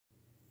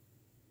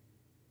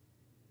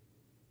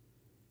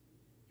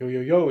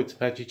Yo, it's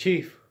Apache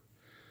Chief.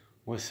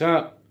 What's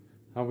up?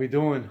 How we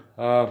doing?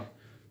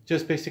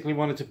 Just basically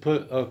wanted to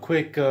put a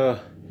quick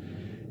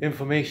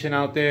information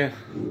out there.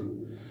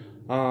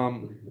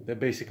 That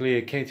basically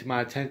it came to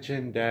my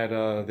attention that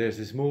there's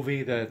this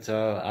movie that's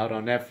out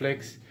on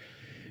Netflix.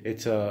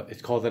 It's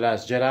called The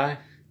Last Jedi,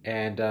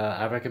 and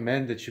I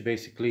recommend that you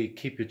basically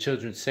keep your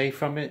children safe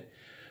from it.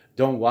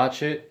 Don't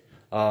watch it.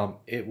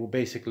 It will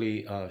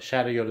basically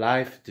shatter your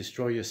life,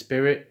 destroy your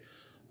spirit.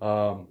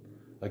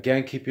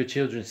 Again, keep your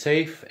children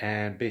safe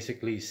and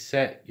basically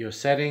set your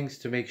settings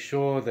to make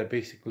sure that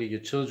basically your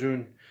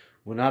children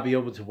will not be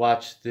able to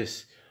watch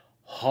this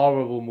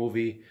horrible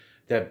movie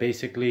that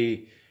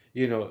basically,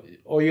 you know,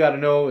 all you got to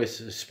know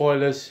is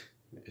spoilers.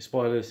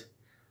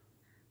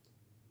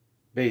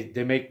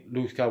 They make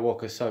Luke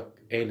Skywalker suck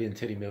alien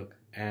titty milk,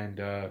 and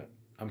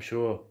I'm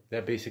sure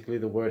that basically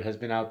the word has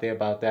been out there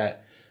about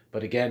that.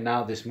 But again,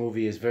 now this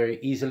movie is very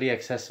easily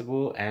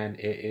accessible, and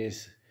it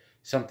is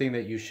something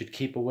that you should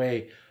keep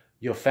away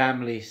your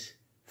families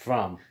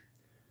from.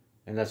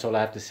 And that's all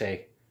I have to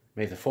say.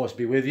 May the force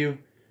be with you.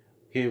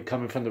 Here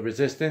coming from the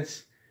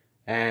resistance.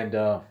 And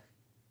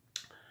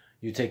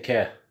you take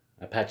care.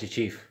 Apache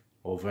Chief,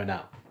 over and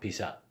out. Peace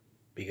out.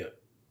 Be good.